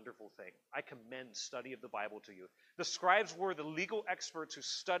is a wonderful thing? I commend study of the Bible to you. The scribes were the legal experts who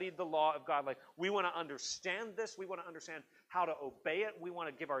studied the law of God. Like, we want to understand this. We want to understand how to obey it. We want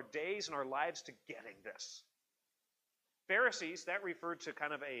to give our days and our lives to getting this. Pharisees, that referred to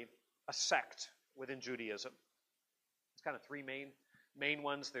kind of a sect within Judaism. It's kind of three main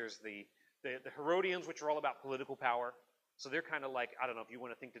ones. There's the Herodians, which are all about political power. So they're kind of like, I don't know if you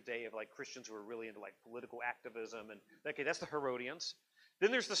want to think today of like Christians who are really into like political activism. And okay, that's the Herodians.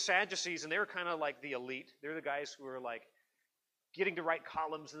 Then there's the Sadducees, and they're kind of like the elite. They're the guys who are like getting to write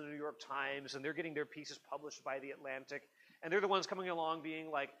columns in the New York Times, and they're getting their pieces published by the Atlantic. And they're the ones coming along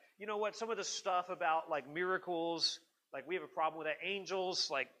being like, you know what, some of the stuff about like miracles, like we have a problem with that. Angels,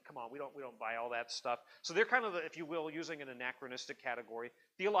 like, come on, we don't buy all that stuff. So they're kind of, if you will, using an anachronistic category,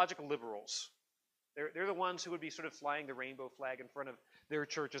 theological liberals. They're the ones who would be sort of flying the rainbow flag in front of their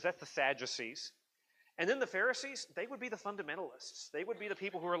churches. That's the Sadducees. And then the Pharisees, they would be the fundamentalists. They would be the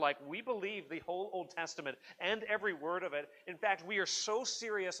people who are like, we believe the whole Old Testament and every word of it. In fact, we are so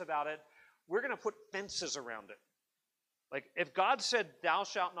serious about it, we're going to put fences around it. Like, if God said, thou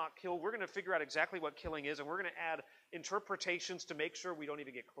shalt not kill, we're going to figure out exactly what killing is, and we're going to add interpretations to make sure we don't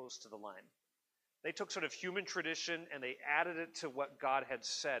even get close to the line. They took sort of human tradition, and they added it to what God had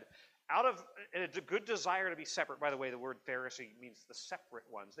said. Out of a good desire to be separate, by the way, the word Pharisee means the separate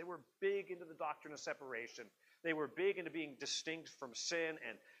ones. They were big into the doctrine of separation. They were big into being distinct from sin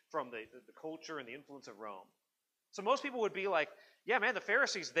and from the culture and the influence of Rome. So most people would be like, yeah, man, the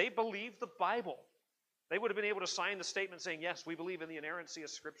Pharisees, they believe the Bible. They would have been able to sign the statement saying, yes, we believe in the inerrancy of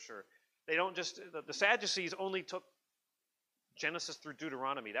Scripture. They don't just, the Sadducees only took Genesis through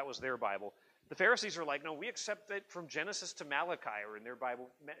Deuteronomy. That was their Bible. The Pharisees are like, no, we accept it from Genesis to Malachi, or in their Bible,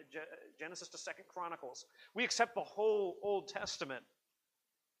 Genesis to 2 Chronicles. We accept the whole Old Testament.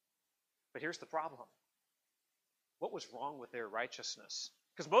 But here's the problem. What was wrong with their righteousness?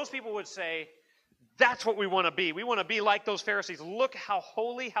 Because most people would say, that's what we want to be. We want to be like those Pharisees. Look how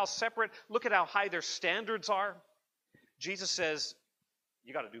holy, how separate. Look at how high their standards are. Jesus says,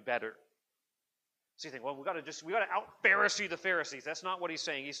 you got to do better. So you think, well, we got to out-Pharisee the Pharisees. That's not what he's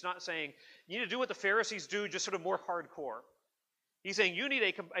saying. He's not saying you need to do what the Pharisees do, just sort of more hardcore. He's saying you need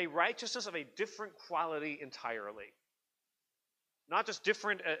a righteousness of a different quality entirely. Not just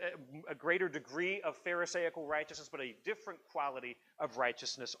different, a greater degree of Pharisaical righteousness, but a different quality of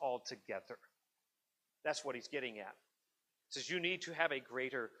righteousness altogether. That's what he's getting at. He says you need to have a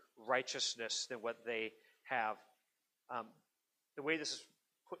greater righteousness than what they have. The way this is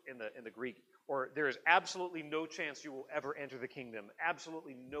put in the Greek, or there is absolutely no chance you will ever enter the kingdom.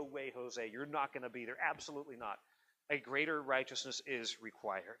 Absolutely no way, Jose. You're not going to be there. Absolutely not. A greater righteousness is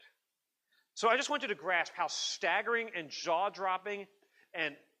required. So I just want you to grasp how staggering and jaw-dropping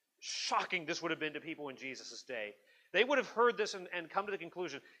and shocking this would have been to people in Jesus' day. They would have heard this and come to the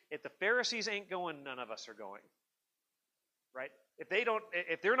conclusion, if the Pharisees ain't going, none of us are going. Right? If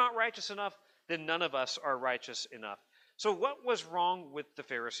they're not righteous enough, then none of us are righteous enough. So what was wrong with the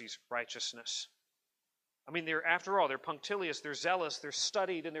Pharisees' righteousness? I mean, after all, they're punctilious, they're zealous, they're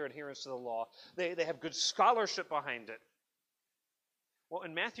studied in their adherence to the law. They have good scholarship behind it. Well,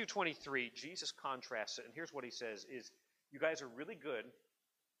 in Matthew 23, Jesus contrasts it, and here's what he says, is you guys are really good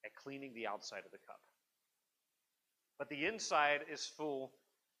at cleaning the outside of the cup. But the inside is full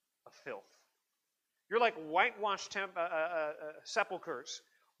of filth. You're like whitewashed sepulchres,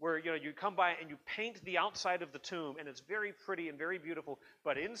 where you come by and you paint the outside of the tomb, and it's very pretty and very beautiful,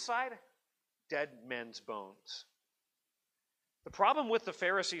 but inside, dead men's bones. The problem with the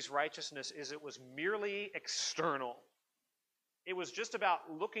Pharisees' righteousness is it was merely external. It was just about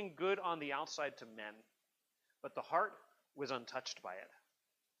looking good on the outside to men, but the heart was untouched by it.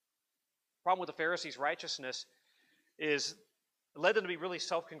 The problem with the Pharisees' righteousness is it led them to be really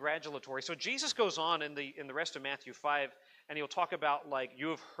self-congratulatory. So Jesus goes on in the rest of Matthew 5, and he'll talk about, like, you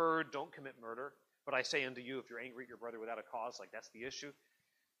have heard, don't commit murder, but I say unto you, if you're angry at your brother without a cause, like that's the issue.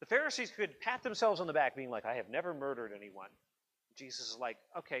 The Pharisees could pat themselves on the back, being like, I have never murdered anyone. Jesus is like,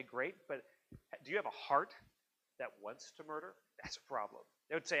 okay, great, but do you have a heart that wants to murder? That's a problem.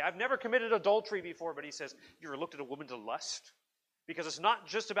 They would say, I've never committed adultery before, but he says, you ever looked at a woman to lust? Because it's not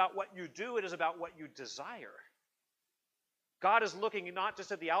just about what you do, it is about what you desire. God is looking not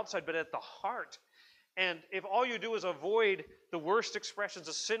just at the outside, but at the heart. And if all you do is avoid the worst expressions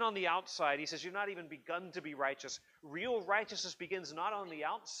of sin on the outside, he says, you've not even begun to be righteous. Real righteousness begins not on the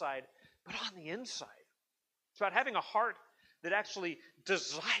outside, but on the inside. It's about having a heart that actually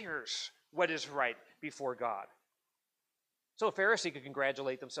desires what is right before God. So a Pharisee could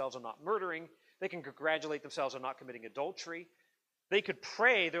congratulate themselves on not murdering. They can congratulate themselves on not committing adultery. They could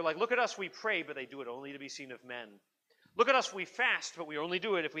pray. They're like, look at us, we pray, but they do it only to be seen of men. Look at us, we fast, but we only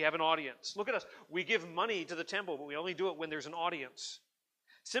do it if we have an audience. Look at us, we give money to the temple, but we only do it when there's an audience.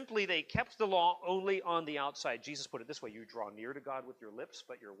 Simply, they kept the law only on the outside. Jesus put it this way, you draw near to God with your lips,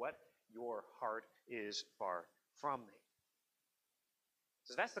 but your what? Your heart is far from me.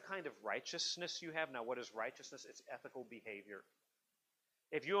 So that's the kind of righteousness you have. Now, what is righteousness? It's ethical behavior.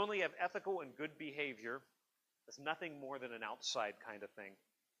 If you only have ethical and good behavior, it's nothing more than an outside kind of thing.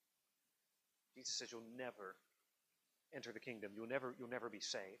 Jesus says you'll never enter the kingdom. You'll never be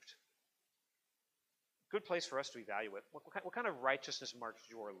saved. Good place for us to evaluate. What kind of righteousness marks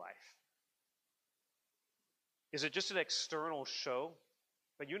your life? Is it just an external show?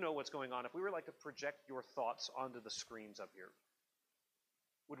 But you know what's going on. If we were like to project your thoughts onto the screens up here,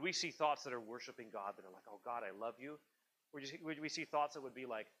 would we see thoughts that are worshiping God, that are like, oh God, I love you? Would we see thoughts that would be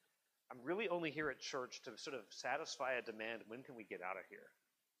like, I'm really only here at church to sort of satisfy a demand. When can we get out of here?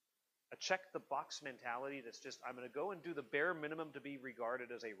 A check-the-box mentality that's just, I'm going to go and do the bare minimum to be regarded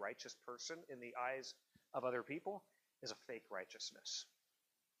as a righteous person in the eyes of other people is a fake righteousness.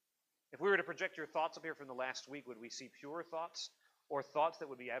 If we were to project your thoughts up here from the last week, would we see pure thoughts or thoughts that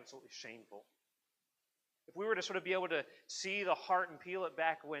would be absolutely shameful? If we were to sort of be able to see the heart and peel it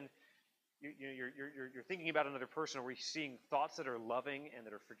back when you're thinking about another person, are we seeing thoughts that are loving and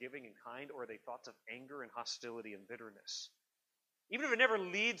that are forgiving and kind, or are they thoughts of anger and hostility and bitterness? Even if it never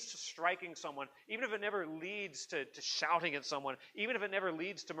leads to striking someone, even if it never leads to shouting at someone, even if it never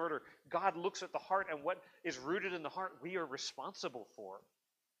leads to murder, God looks at the heart, and what is rooted in the heart we are responsible for.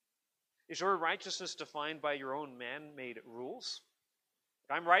 Is your righteousness defined by your own man-made rules?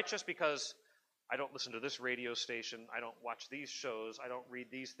 I'm righteous because I don't listen to this radio station, I don't watch these shows, I don't read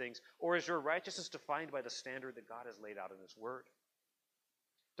these things. Or is your righteousness defined by the standard that God has laid out in His Word?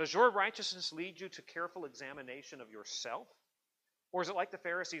 Does your righteousness lead you to careful examination of yourself? Or is it like the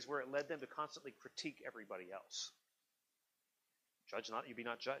Pharisees where it led them to constantly critique everybody else? Judge not, you be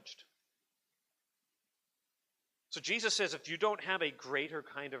not judged. So Jesus says if you don't have a greater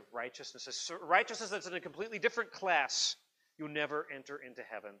kind of righteousness, a righteousness that's in a completely different class, you'll never enter into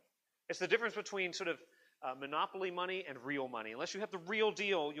heaven. It's the difference between sort of monopoly money and real money. Unless you have the real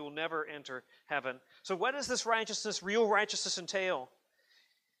deal, you'll never enter heaven. So what does this righteousness, real righteousness, entail?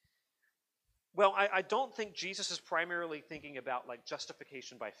 Well, I don't think Jesus is primarily thinking about like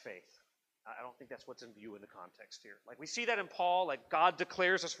justification by faith. I don't think that's what's in view in the context here. Like we see that in Paul, like God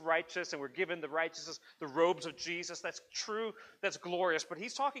declares us righteous and we're given the righteousness, the robes of Jesus. That's true, that's glorious. But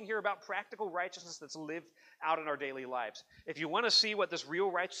he's talking here about practical righteousness that's lived out in our daily lives. If you want to see what this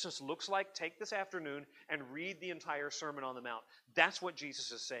real righteousness looks like, take this afternoon and read the entire Sermon on the Mount. That's what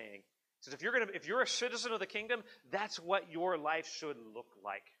Jesus is saying. He says if you're a citizen of the kingdom, that's what your life should look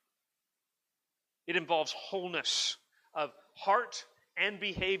like. It involves wholeness of heart and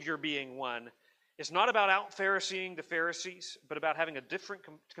behavior being one. It's not about out-Phariseeing the Pharisees, but about having a different,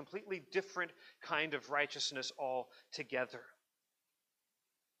 completely different kind of righteousness altogether.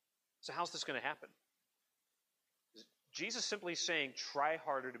 So how's this going to happen? Is Jesus simply saying, try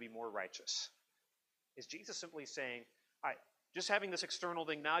harder to be more righteous? Is Jesus simply saying, all right, just having this external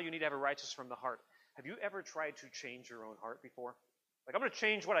thing, now you need to have a righteousness from the heart. Have you ever tried to change your own heart before? Like, I'm going to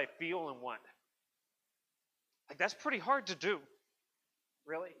change what I feel and want. Like, that's pretty hard to do.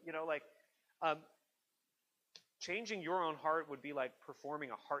 Really? Changing your own heart would be like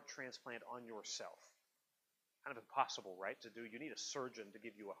performing a heart transplant on yourself. Kind of impossible, right, to do. You need a surgeon to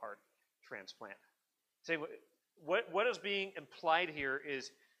give you a heart transplant. Say, what is being implied here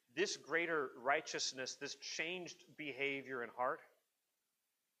is this greater righteousness, this changed behavior and heart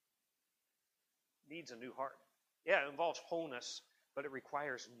needs a new heart. Yeah, it involves wholeness, but it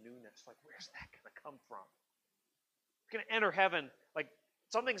requires newness. Like, where's that going to come from? You're going to enter heaven. Like,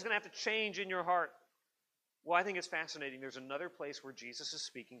 something's going to have to change in your heart. Well, I think it's fascinating. There's another place where Jesus is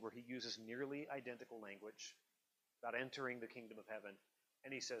speaking where he uses nearly identical language about entering the kingdom of heaven.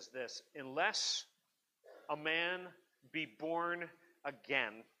 And he says this, unless a man be born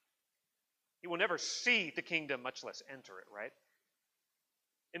again, he will never see the kingdom, much less enter it, right?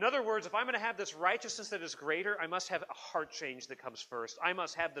 In other words, if I'm going to have this righteousness that is greater, I must have a heart change that comes first. I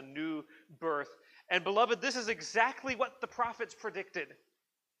must have the new birth. And beloved, this is exactly what the prophets predicted.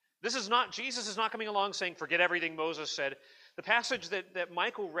 Jesus is not coming along saying, forget everything Moses said. The passage that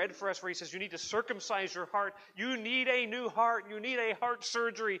Michael read for us where he says, you need to circumcise your heart. You need a new heart. You need a heart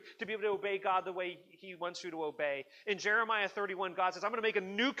surgery to be able to obey God the way he wants you to obey. In Jeremiah 31, God says, I'm going to make a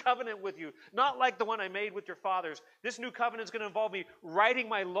new covenant with you, not like the one I made with your fathers. This new covenant is going to involve me writing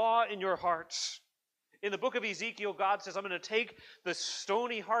my law in your hearts. In the book of Ezekiel, God says, I'm going to take the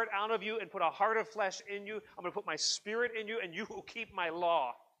stony heart out of you and put a heart of flesh in you. I'm going to put my spirit in you, and you will keep my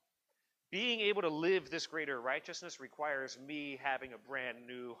law. Being able to live this greater righteousness requires me having a brand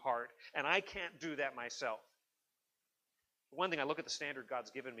new heart, and I can't do that myself. One thing, I look at the standard God's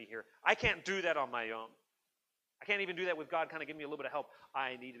given me here. I can't do that on my own. I can't even do that with God kind of giving me a little bit of help.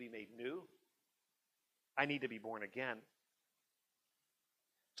 I need to be made new. I need to be born again.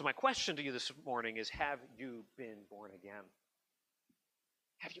 So my question to you this morning is, have you been born again?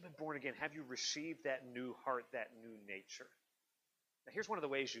 Have you been born again? Have you received that new heart, that new nature? Now, here's one of the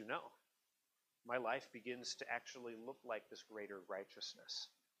ways you know. My life begins to actually look like this greater righteousness.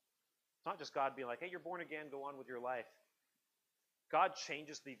 It's not just God being like, hey, you're born again, go on with your life. God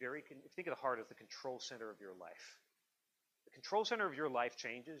changes think of the heart as the control center of your life. The control center of your life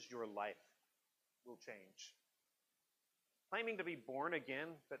changes, your life will change. Claiming to be born again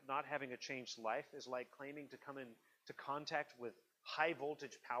but not having a changed life is like claiming to come into contact with high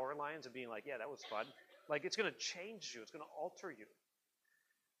voltage power lines and being like, yeah, that was fun. Like, it's going to change you. It's going to alter you.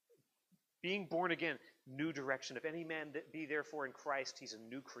 Being born again, new direction. If any man be therefore in Christ, he's a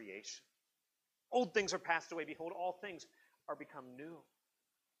new creation. Old things are passed away. Behold, all things are become new.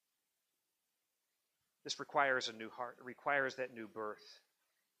 This requires a new heart. It requires that new birth.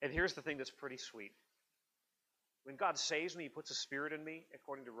 And here's the thing that's pretty sweet. When God saves me, he puts a spirit in me,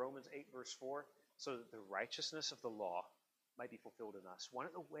 according to Romans 8, verse 4, so that the righteousness of the law might be fulfilled in us. One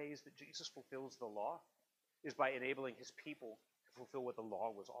of the ways that Jesus fulfills the law is by enabling his people to fulfill what the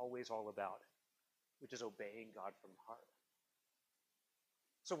law was always all about, which is obeying God from the heart.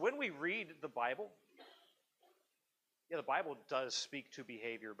 So when we read the Bible, the Bible does speak to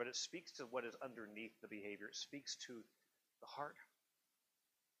behavior, but it speaks to what is underneath the behavior. It speaks to the heart.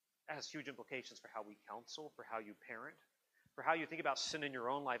 That has huge implications for how we counsel, for how you parent, for how you think about sin in your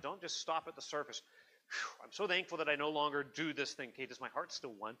own life. Don't just stop at the surface. I'm so thankful that I no longer do this thing. Okay, does my heart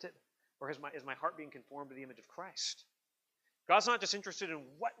still want it? Or is my heart being conformed to the image of Christ? God's not just interested in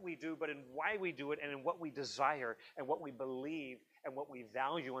what we do, but in why we do it and in what we desire and what we believe and what we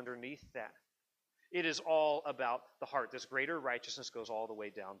value underneath that. It is all about the heart. This greater righteousness goes all the way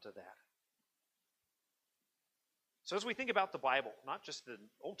down to that. So as we think about the Bible, not just the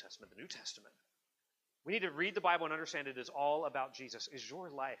Old Testament, the New Testament, we need to read the Bible and understand it is all about Jesus. Is your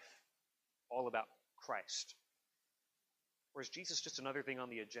life all about Christ? Or is Jesus just another thing on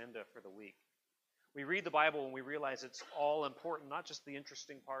the agenda for the week? We read the Bible and we realize it's all important, not just the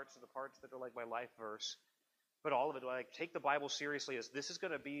interesting parts or the parts that are like my life verse, but all of it. Like, take the Bible seriously as this is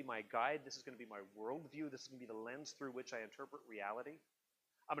going to be my guide, this is going to be my worldview, this is going to be the lens through which I interpret reality.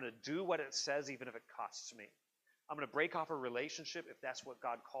 I'm going to do what it says even if it costs me. I'm going to break off a relationship if that's what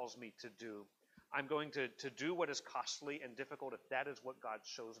God calls me to do. I'm going to do what is costly and difficult if that is what God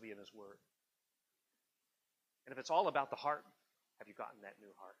shows me in His Word. And if it's all about the heart, have you gotten that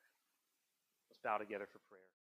new heart? Let's bow together for prayer.